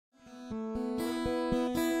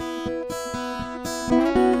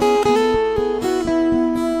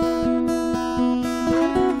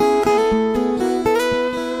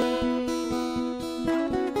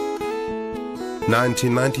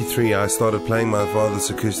1993, I started playing my father's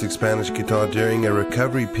acoustic Spanish guitar during a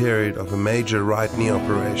recovery period of a major right knee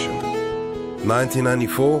operation.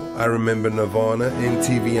 1994, I remember Nirvana,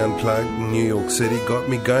 MTV Unplugged in New York City got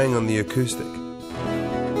me going on the acoustic.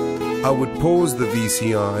 I would pause the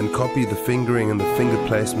VCR and copy the fingering and the finger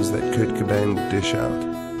placements that Kurt Cobain would dish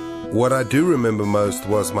out. What I do remember most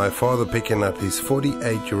was my father picking up his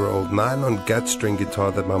 48-year-old nylon gut string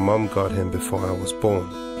guitar that my mom got him before I was born.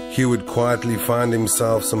 He would quietly find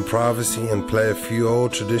himself some privacy and play a few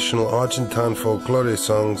old traditional Argentine folklore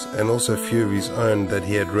songs and also a few of his own that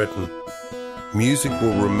he had written. Music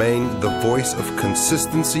will remain the voice of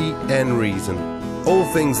consistency and reason. All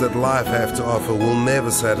things that life have to offer will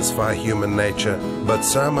never satisfy human nature, but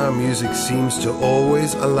somehow music seems to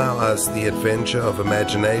always allow us the adventure of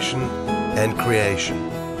imagination and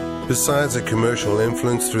creation. Besides a commercial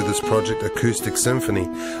influence through this project Acoustic Symphony,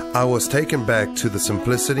 I was taken back to the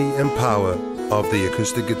simplicity and power of the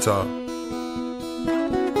acoustic guitar.